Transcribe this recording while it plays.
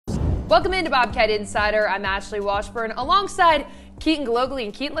Welcome into Bobcat Insider. I'm Ashley Washburn alongside Keaton Galogly.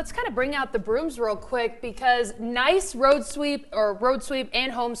 And Keaton, let's kind of bring out the brooms real quick because nice road sweep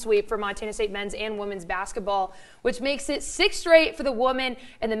and home sweep for Montana State men's and women's basketball, which makes it 6 straight for the women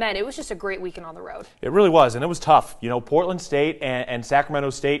and the men. It was just a great weekend on the road. It really was, and it was tough. You know, Portland State and Sacramento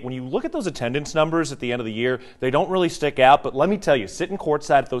State, when you look at those attendance numbers at the end of the year, they don't really stick out. But let me tell you, sitting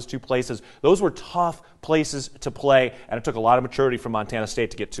courtside at those two places, those were tough places to play, and it took a lot of maturity from Montana State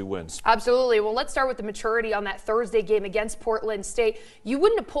to get 2 wins. Absolutely. Well, let's start with the maturity on that Thursday game against Portland State. You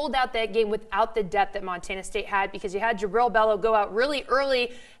wouldn't have pulled out that game without the depth that Montana State had, because you had Jabril Bello go out really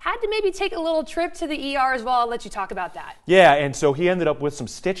early, had to maybe take a little trip to the ER as well. I'll let you talk about that. Yeah, and so he ended up with some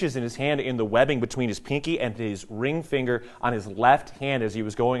stitches in his hand in the webbing between his pinky and his ring finger on his left hand as he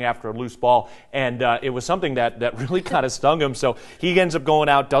was going after a loose ball, and it was something that really kind of stung him. So he ends up going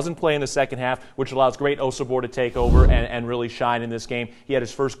out, doesn't play in the second half, which allows great Osobor to take over and really shine in this game. He had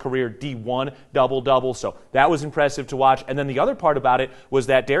his first career D1 double-double, so that was impressive to watch. And then the other part about it was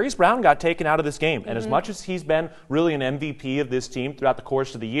that Darius Brown got taken out of this game, and as much as he's been really an MVP of this team throughout the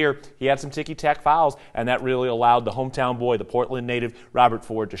course of the year, he had some ticky-tack fouls, and that really allowed the hometown boy, the Portland native, Robert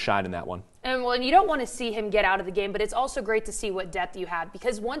Ford, to shine in that one. And well, you don't want to see him get out of the game, but it's also great to see what depth you have,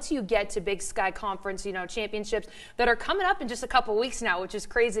 because once you get to Big Sky Conference, championships that are coming up in just a couple weeks now, which is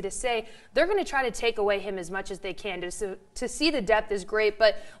crazy to say, they're going to try to take away him as much as they can. To see the depth is great,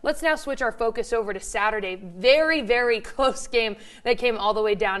 but let's now switch our focus over to Saturday. Very, very close game that came all the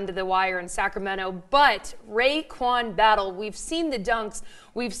way down to the wire in Sacramento, but Raekwon battle. We've seen the dunks.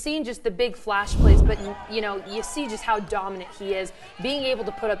 We've seen just the big flash plays, but you see just how dominant he is, being able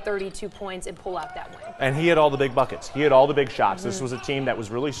to put up 32 points and pull out that win. And he had all the big buckets. He had all the big shots. This was a team that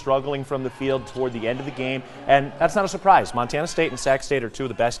was really struggling from the field toward the end of the game, and that's not a surprise. Montana State and Sac State are 2 of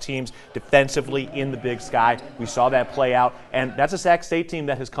the best teams defensively in the Big Sky. We saw that play out, and that's a Sac State team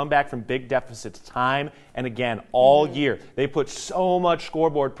that has come back from big deficits time and again all year. They put so much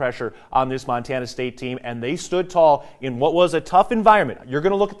scoreboard pressure on this Montana State team, and they stood tall in what was a tough environment. You're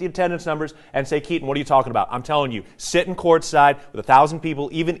going to look at the attendance numbers and say, Keaton, what are you talking about? I'm telling you, sitting courtside with 1,000 people,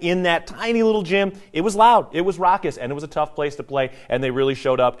 even in that tiny little gym, it was loud, it was raucous, and it was a tough place to play, and they really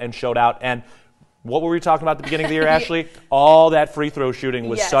showed up and showed out. And what were we talking about at the beginning of the year, Ashley? All that free throw shooting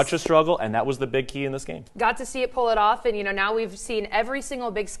was such a struggle, and that was the big key in this game. Got to see it pull it off, and now we've seen every single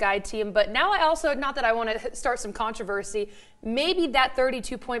Big Sky team, but now I also, not that I want to start some controversy, maybe that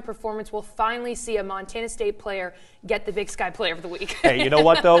 32-point performance will finally see a Montana State player get the Big Sky Player of the Week. Hey, you know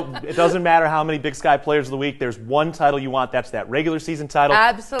what, though? It doesn't matter how many Big Sky Players of the Week. There's one title you want. That's that regular season title.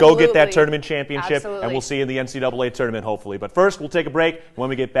 Absolutely. Go get that tournament championship, Absolutely. and we'll see you in the NCAA tournament, hopefully. But first, we'll take a break. When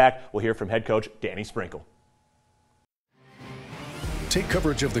we get back, we'll hear from head coach Danny Sprinkle. Take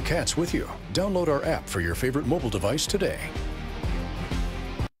coverage of the Cats with you. Download our app for your favorite mobile device today.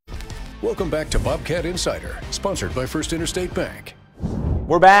 Welcome back to Bobcat Insider, sponsored by First Interstate Bank.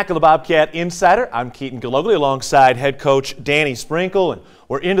 We're back on the Bobcat Insider. I'm Keaton Galogly alongside head coach Danny Sprinkle, and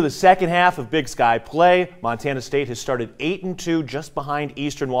we're into the second half of Big Sky play. Montana State has started 8-2, just behind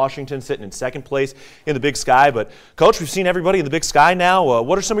Eastern Washington, sitting in second place in the Big Sky. But, Coach, we've seen everybody in the Big Sky now.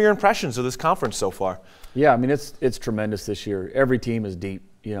 What are some of your impressions of this conference so far? Yeah, I mean, it's tremendous this year. Every team is deep,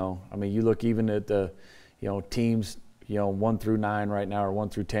 I mean, you look even at the, teams, 1 through 9 right now, or 1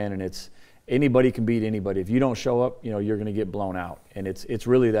 through 10, and it's anybody can beat anybody. If you don't show up, you're going to get blown out, and it's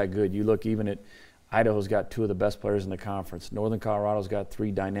really that good. You look even at Idaho's got 2 of the best players in the conference. Northern Colorado's got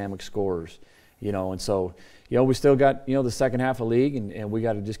 3 dynamic scorers, and so we still got the second half of the league, and we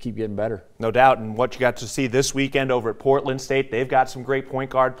got to just keep getting better. No doubt. And what you got to see this weekend over at Portland State, they've got some great point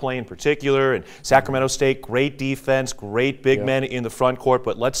guard play in particular, and Sacramento State, great defense, great big men in the front court.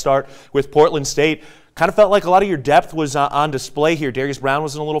 But let's start with Portland State. Kind of felt like a lot of your depth was on display here. Darius Brown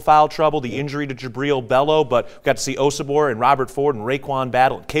was in a little foul trouble, the injury to Jabril Bello, but we got to see Osobor and Robert Ford and Raekwon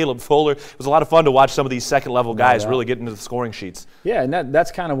battle and Caleb Fuller. It was a lot of fun to watch some of these second-level guys really get into the scoring sheets. Yeah, and that's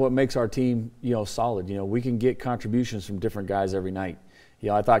kind of what makes our team, solid. We can get contributions from different guys every night.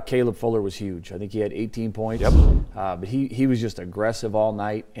 I thought Caleb Fuller was huge. I think he had 18 points. Yep. But he was just aggressive all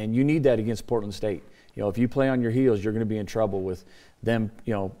night, and you need that against Portland State. If you play on your heels, you're going to be in trouble with them,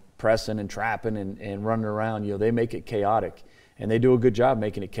 pressing and trapping and running around. They make it chaotic, and they do a good job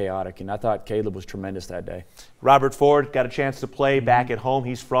making it chaotic, and I thought Caleb was tremendous that day. Robert Ford got a chance to play back at home.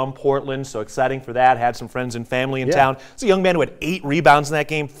 He's from Portland, so exciting for that. Had some friends and family in town. It's a young man who had 8 rebounds in that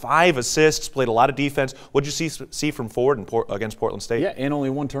game, 5 assists, played a lot of defense. What did you see from Ford against Portland State? Yeah, and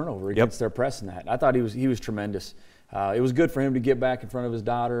only 1 turnover against their press in that. I thought he was tremendous. It was good for him to get back in front of his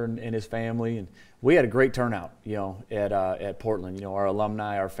daughter and his family, and we had a great turnout, at Portland. Our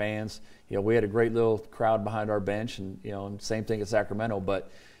alumni, our fans. We had a great little crowd behind our bench, and and same thing at Sacramento.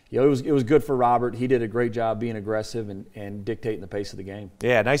 But it was good for Robert. He did a great job being aggressive and dictating the pace of the game.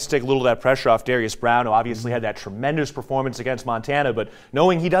 Yeah, nice to take a little of that pressure off Darius Brown, who obviously had that tremendous performance against Montana, but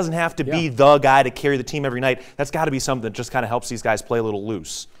knowing he doesn't have to be the guy to carry the team every night, that's got to be something that just kind of helps these guys play a little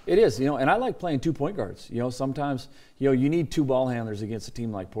loose. It is, and I like playing 2 point guards. Sometimes, you need 2 ball handlers against a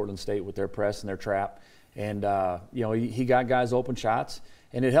team like Portland State with their press and their trap. And, he got guys open shots,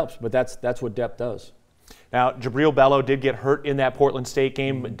 and it helps, but that's what depth does. Now, Jabril Bello did get hurt in that Portland State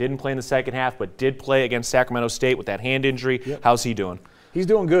game, didn't play in the second half, but did play against Sacramento State with that hand injury. Yep. How's he doing? He's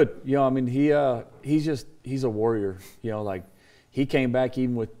doing good. He's a warrior. He came back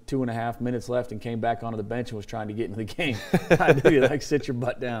even with 2.5 minutes left and came back onto the bench and was trying to get into the game. I do sit your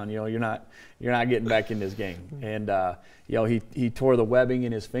butt down. You're not getting back in this game. And he tore the webbing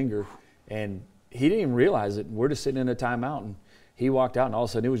in his finger, and he didn't even realize it. We're just sitting in a timeout, and he walked out, and all of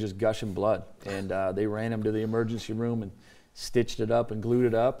a sudden it was just gushing blood. And they ran him to the emergency room and stitched it up and glued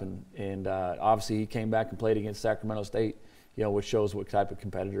it up. And obviously he came back and played against Sacramento State, which shows what type of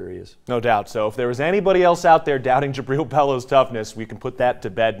competitor he is. No doubt. So if there was anybody else out there doubting Jabril Bello's toughness, we can put that to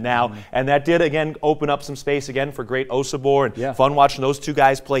bed now. And that did, again, open up some space again for great Osabor. And fun watching those 2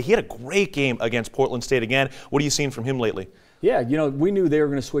 guys play. He had a great game against Portland State again. What are you seeing from him lately? Yeah, we knew they were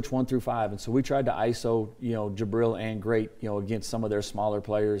going to switch 1 through 5, and so we tried to ISO, Jabril and Great, against some of their smaller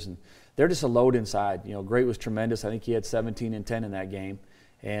players, and they're just a load inside. Great was tremendous. I think he had 17 and 10 in that game,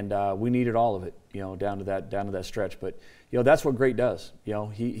 and we needed all of it, down to that stretch. But that's what Great does.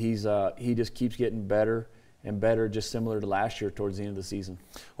 He just keeps getting better and better, just similar to last year towards the end of the season.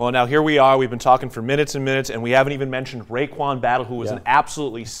 Well, now here we are. We've been talking for minutes and minutes, and we haven't even mentioned Raekwon Battle, who was an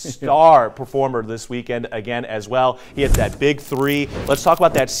absolutely star performer this weekend again as well. He had that big 3. Let's talk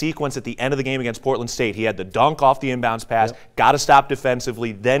about that sequence at the end of the game against Portland State. He had the dunk off the inbounds pass, got to stop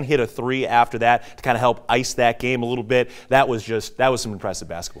defensively, then hit a 3 after that to kind of help ice that game a little bit. That was some impressive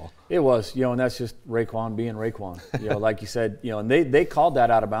basketball. It was, and that's just Raekwon being Raekwon. Like you said, and they called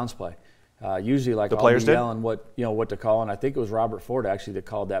that out of bounds play. Usually, like, the players did yelling what to call, and I think it was Robert Ford actually that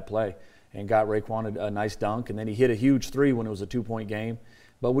called that play and got Raekwon a nice dunk, and then he hit a huge 3 when it was a 2-point game.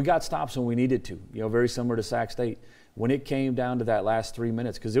 But we got stops when we needed to. Very similar to Sac State when it came down to that last 3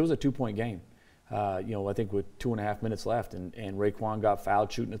 minutes, because it was a 2-point game. I think with 2.5 minutes left, and Raekwon got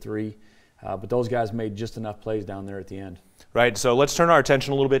fouled shooting a 3. But those guys made just enough plays down there at the end. Right, so let's turn our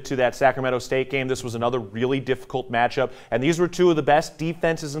attention a little bit to that Sacramento State game. This was another really difficult matchup, and these were 2 of the best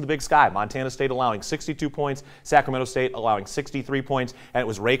defenses in the Big Sky. Montana State allowing 62 points, Sacramento State allowing 63 points, and it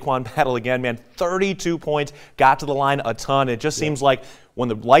was Raekwon Battle again, man, 32 points, got to the line a ton. It just seems like when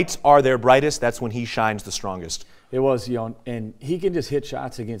the lights are their brightest, that's when he shines the strongest. It was, and he can just hit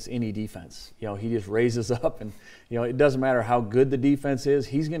shots against any defense. He just raises up, and, it doesn't matter how good the defense is,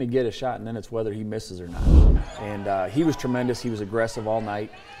 he's going to get a shot, and then it's whether he misses or not. And he was tremendous. He was aggressive all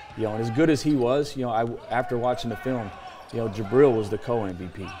night. And as good as he was, after watching the film, Jabril was the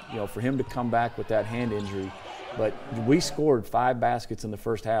co-MVP. For him to come back with that hand injury, but we scored 5 baskets in the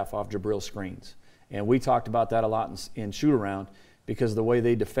first half off Jabril's screens. And we talked about that a lot in shoot-around, because of the way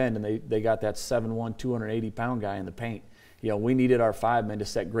they defend, and they got that 7'1", 280-pound guy in the paint. We needed our 5 men to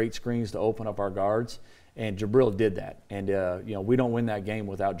set great screens to open up our guards, and Jabril did that. And, we don't win that game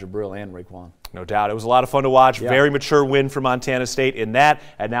without Jabril and Raekwon. No doubt. It was a lot of fun to watch. Very mature win for Montana State in that.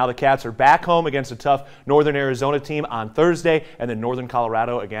 And now the Cats are back home against a tough Northern Arizona team on Thursday, and then Northern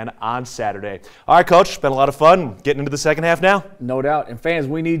Colorado again on Saturday. All right, Coach, it's been a lot of fun. Getting into the second half now. No doubt. And fans,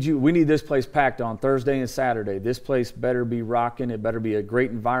 we need you. We need this place packed on Thursday and Saturday. This place better be rocking. It better be a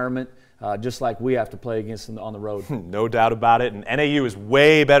great environment. Just like we have to play against them on the road. No doubt about it. And NAU is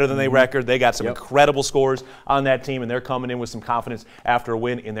way better than they record. They got some incredible scores on that team, and they're coming in with some confidence after a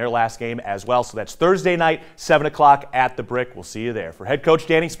win in their last game as well. So that's Thursday night, 7 o'clock at the Brick. We'll see you there. For head coach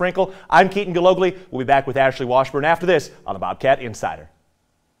Danny Sprinkle, I'm Keaton Galogli. We'll be back with Ashley Washburn after this on the Bobcat Insider.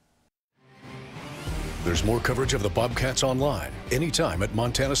 There's more coverage of the Bobcats online anytime at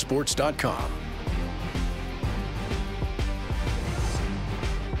montanasports.com.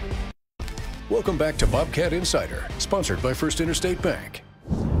 Welcome back to Bobcat Insider, sponsored by First Interstate Bank.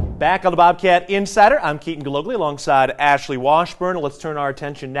 Back on the Bobcat Insider, I'm Keaton Galogli alongside Ashley Washburn. Let's turn our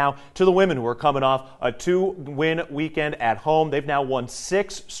attention now to the women who are coming off a 2-win weekend at home. They've now won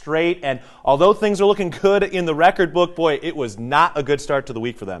 6 straight, and although things are looking good in the record book, boy, it was not a good start to the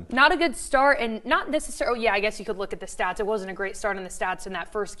week for them. Not a good start, and not necessarily, I guess you could look at the stats. It wasn't a great start on the stats in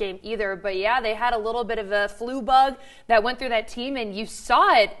that first game either, but yeah, they had a little bit of a flu bug that went through that team, and you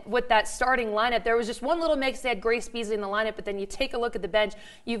saw it with that starting lineup. There was just one little mix. They had Grace Beasley in the lineup, but then you take a look at the bench,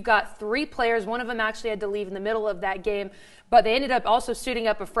 you've got got 3 players. One of them actually had to leave in the middle of that game, but they ended up also suiting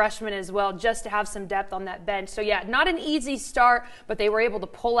up a freshman as well just to have some depth on that bench. So yeah, not an easy start, but they were able to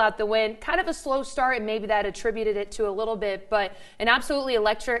pull out the win. Kind of a slow start, and maybe that attributed it to a little bit, but an absolutely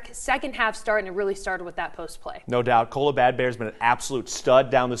electric second half start, and it really started with that post play. No doubt. Cola Badbear's been an absolute stud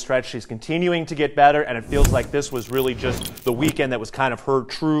down the stretch. She's continuing to get better, and it feels like this was really just the weekend that was kind of her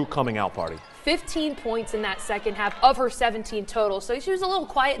true coming out party. 15 points in that second half of her 17 total. So she was a little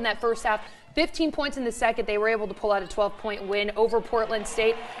quiet in that first half. 15 points in the second. They were able to pull out a 12-point win over Portland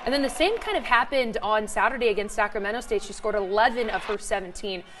State. And then the same kind of happened on Saturday against Sacramento State. She scored 11 of her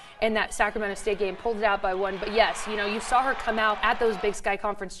 17 in that Sacramento State game, pulled it out by 1. But yes, you saw her come out at those Big Sky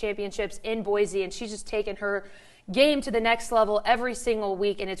Conference championships in Boise, and she's just taken her game to the next level every single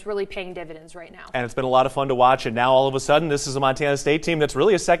week, and it's really paying dividends right now. And it's been a lot of fun to watch, and now all of a sudden this is a Montana State team that's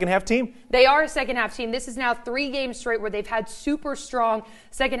really a second-half team. They are a second-half team. This is now 3 games straight where they've had super strong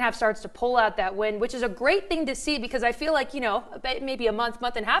second-half starts to pull out that win, which is a great thing to see because I feel like, maybe a month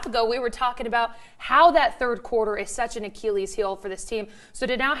and a half ago, we were talking about how that third quarter is such an Achilles heel for this team. So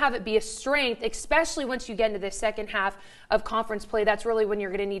to now have it be a strength, especially once you get into the second half of conference play, that's really when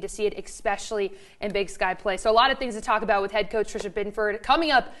you're going to need to see it, especially in Big Sky play. So a lot of things to talk about with head coach Trisha Binford.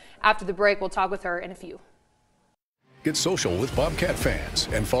 Coming up after the break, we'll talk with her in a few. Get social with Bobcat fans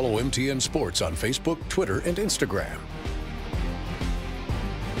and follow MTN Sports on Facebook, Twitter, and Instagram.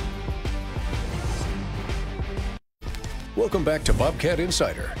 Welcome back to Bobcat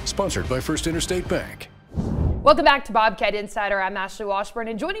Insider, sponsored by First Interstate Bank. Welcome back to Bobcat Insider. I'm Ashley Washburn,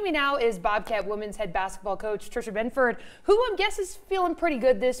 and joining me now is Bobcat women's head basketball coach Trisha Binford, who I guess is feeling pretty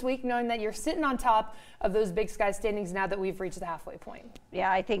good this week, knowing that you're sitting on top of those Big Sky standings now that we've reached the halfway point.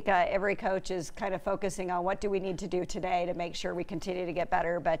 Yeah, I think every coach is kind of focusing on what do we need to do today to make sure we continue to get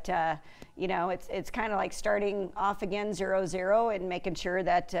better. But, it's kind of like starting off again 0-0 and making sure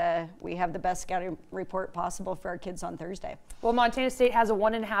that we have the best scouting report possible for our kids on Thursday. Well, Montana State has a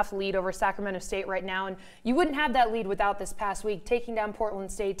 1.5 lead over Sacramento State right now, and you wouldn't have that lead without this past week, taking down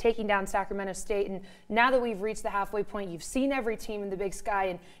Portland State, taking down Sacramento State. And now that we've reached the halfway point, you've seen every team in the Big Sky,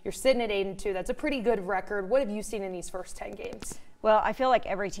 and you're sitting at 8-2. That's a pretty good record. What have you seen in these first 10 games? Well, I feel like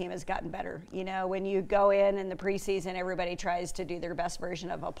every team has gotten better. When you go in the preseason, everybody tries to do their best version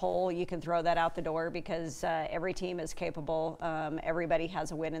of a poll. You can throw that out the door because every team is capable. Everybody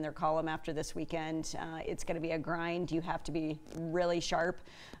has a win in their column after this weekend. It's going to be a grind. You have to be really sharp.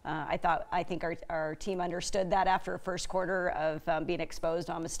 I think our team understood that after a first quarter of being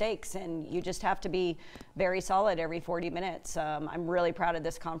exposed on mistakes, and you just have to be very solid every 40 minutes. I'm really proud of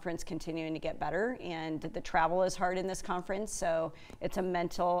this conference continuing to get better, and the travel is hard in this conference, so it's a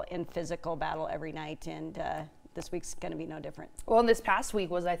mental and physical battle every night, and this week's going to be no different. Well, and this past week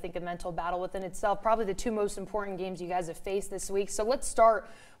was, I think, a mental battle within itself. Probably the 2 most important games you guys have faced this week. So let's start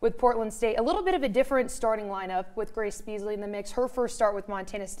with Portland State. A little bit of a different starting lineup with Grace Beasley in the mix, her first start with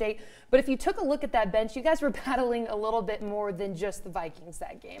Montana State. But if you took a look at that bench, you guys were battling a little bit more than just the Vikings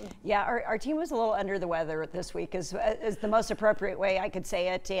that game. Yeah, our team was a little under the weather this week is the most appropriate way I could say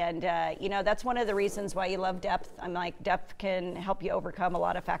it. And, that's one of the reasons why you love depth. I'm like, depth can help you overcome a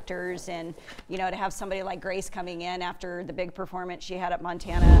lot of factors. And, to have somebody like Grace coming in after the big performance she had at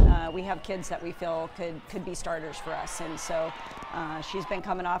Montana, we have kids that we feel could be starters for us. And so she's been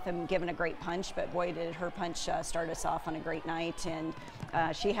coming off and giving a great punch, but boy, did her punch start us off on a great night. And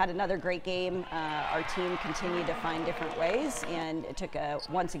she had another great game. Our team continued to find different ways, and it took,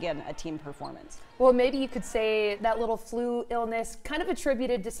 once again, a team performance. Well, maybe you could say that little flu illness kind of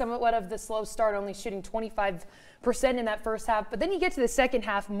attributed to somewhat of the slow start, only shooting 25% in that first half. But then you get to the second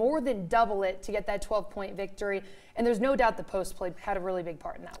half, more than double it to get that 12-point victory. And there's no doubt the post play had a really big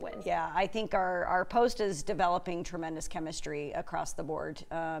part in that win. Yeah, I think our post is developing tremendous chemistry across the board.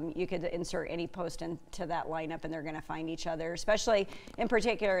 You could insert any post into that lineup and they're going to find each other, especially in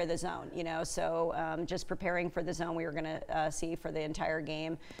particular the zone, So just preparing for the zone we were going to see for the entire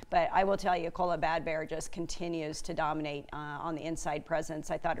game. But I will tell you, Cola Badbear just continues to dominate on the inside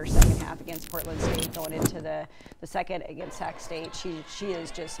presence. I thought her second half against Portland State going into the second against Sac State, she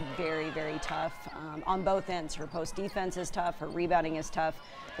is just very, very tough on both ends. Her post defense is tough, her rebounding is tough,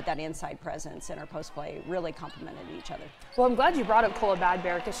 but that inside presence and her post play really complemented each other. Well, I'm glad you brought up Cola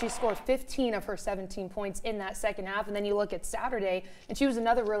Badbear because she scored 15 of her 17 points in that second half. And then you look at Saturday, and she was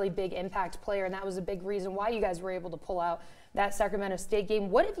another really big impact player, and that was a big reason why you guys were able to pull out that Sacramento State game.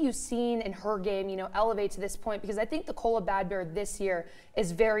 What have you seen in her game, elevate to this point? Because I think the Cola Badbear this year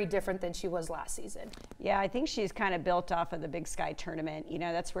is very different than she was last season. Yeah, I think she's kind of built off of the Big Sky tournament.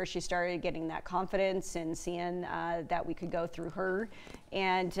 That's where she started getting that confidence and seeing that we could go through her.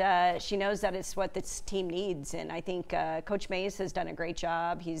 And she knows that it's what this team needs. And I think Coach Mays has done a great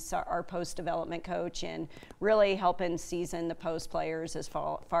job. He's our post-development coach and really helping season the post players as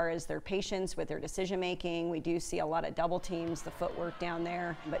far as their patience with their decision-making. We do see a lot of double teams, the footwork down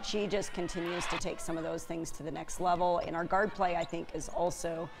there. But she just continues to take some of those things to the next level. And our guard play, I think, is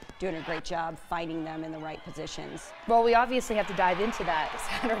also doing a great job finding them in the right positions. Well, we obviously have to dive into that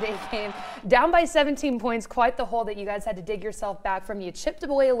Saturday game. Down by 17 points, quite the hole that you guys had to dig yourself back from. You chipped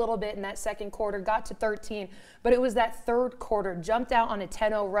away a little bit in that second quarter, got to 13, but it was that third quarter, jumped out on a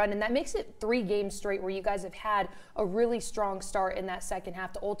 10-0 run, and that makes it 3 games straight where you guys have had a really strong start in that second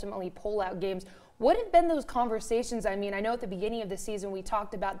half to ultimately pull out games. What have been those conversations? I mean, I know at the beginning of the season we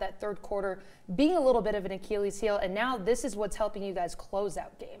talked about that third quarter being a little bit of an Achilles heel, and now this is what's helping you guys close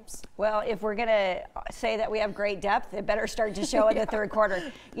out games. Well, if we're going to say that we have great depth, it better start to show in the third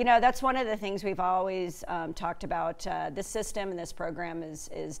quarter. You know, that's one of the things we've always talked about. This system and this program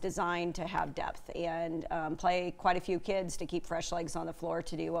is designed to have depth and play quite a few kids to keep fresh legs on the floor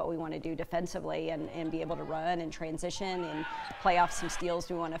to do what we want to do defensively and be able to run and transition and play off some steals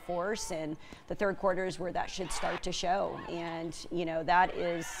we want to force. And the third quarter is where that should start to show. And, you know, that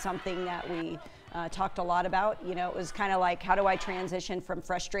is something that we talked a lot about. You know, it was kind of like, how do I transition from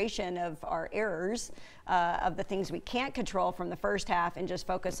frustration of our errors, of the things we can't control from the first half, and just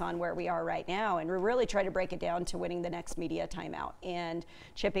focus on where we are right now. And we really try to break it down to winning the next media timeout and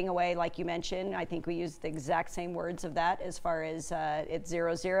chipping away, like you mentioned. I think we used the exact same words of that as far as it's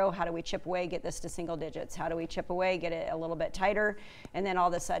 0-0. How do we chip away, get this to single digits? How do we chip away, get it a little bit tighter? And then all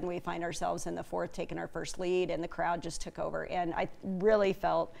of a sudden we find ourselves in the fourth taking our first lead, and the crowd just took over. And I really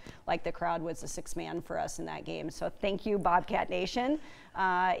felt like the crowd was the sixth man for us in that game. So thank you, Bobcat Nation.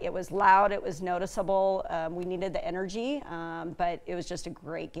 It was loud, it was noticeable. We needed the energy, but it was just a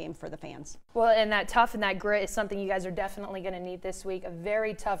great game for the fans. Well, and that tough and that grit is something you guys are definitely going to need this week. A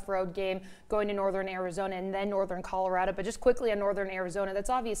very tough road game going to Northern Arizona and then Northern Colorado. But just quickly on Northern Arizona, that's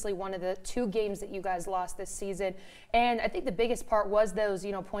obviously one of the 2 games that you guys lost this season. And I think the biggest part was those,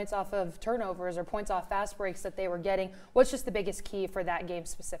 you know, points off of turnovers or points off fast breaks that they were getting. What's just the biggest key for that game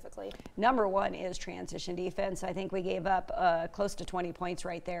specifically? Number one is transition defense. I think we gave up close to 20 points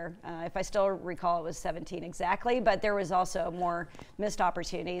right there. If I still recall, it was 17 exactly, but there was also more missed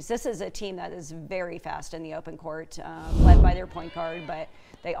opportunities. This is a team that is very fast in the open court, led by their point guard, but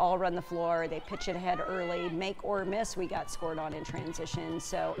they all run the floor. They pitch it ahead early. Make or miss, we got scored on in transition.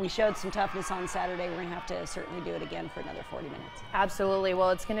 So we showed some toughness on Saturday. We're going to have to certainly do it again for another 40 minutes. Absolutely.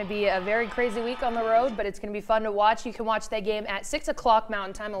 Well, it's going to be a very crazy week on the road, but it's going to be fun to watch. You can watch that game at 6 o'clock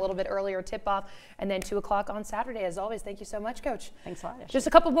Mountain Time, a little bit earlier tip-off, and then 2 o'clock on Saturday. As always, thank you so much, Coach. Thanks a lot. Just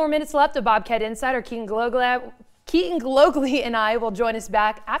a couple more minutes left of Bobcat Insider. Keaton Glogly and I will join us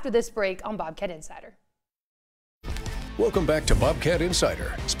back after this break on Bobcat Insider. Welcome back to Bobcat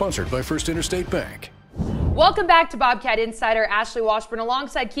Insider, sponsored by First Interstate Bank. Welcome back to Bobcat Insider. Ashley Washburn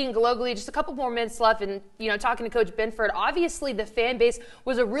alongside Keaton Glogly. Just a couple more minutes left, and talking to Coach Binford, obviously the fan base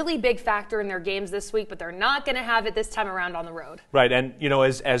was a really big factor in their games this week, but they're not going to have it this time around on the road. Right, and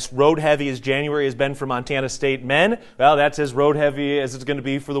as road heavy as January has been for Montana State men, well, that's as road heavy as it's going to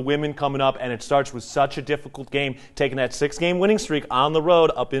be for the women coming up, and it starts with such a difficult game, taking that 6-game winning streak on the road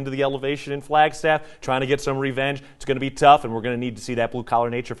up into the elevation in Flagstaff, trying to get some revenge. It's going to be tough, and we're going to need to see that blue-collar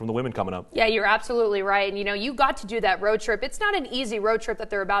nature from the women coming up. Yeah, you're absolutely right. And you got to do that road trip. It's not an easy road trip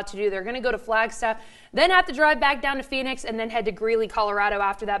that they're about to do. They're going to go to Flagstaff, then have to drive back down to Phoenix, and then head to Greeley, Colorado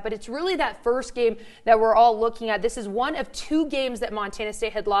after that. But it's really that first game that we're all looking at. This is one of 2 games that Montana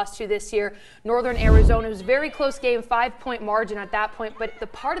State had lost to this year. Northern Arizona, it was a very close game, 5-point margin at that point. But the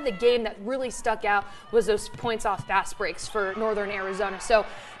part of the game that really stuck out was those points off fast breaks for Northern Arizona. So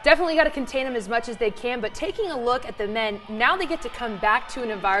definitely got to contain them as much as they can. But taking a look at the men, now they get to come back to an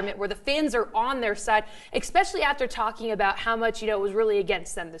environment where the fans are on their side, especially after talking about how much it was really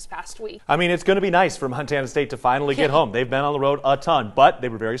against them this past week. I mean, it's going to be nice for Montana State to finally get home. They've been on the road a ton, but they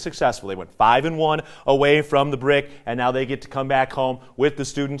were very successful. They went 5-1 away from the brick, and now they get to come back home with the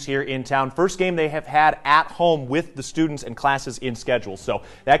students here in town. First game they have had at home with the students and classes in schedule. So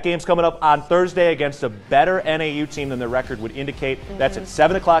that game's coming up on Thursday against a better NAU team than their record would indicate. That's at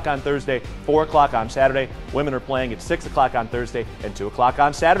 7 o'clock on Thursday, 4 o'clock on Saturday. Women are playing at 6 o'clock on Thursday and 2 o'clock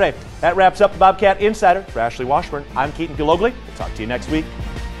on Saturday. That wraps up the Bobcat Insider. For Ashley Washburn, I'm Keaton Glogly. We'll talk to you next week.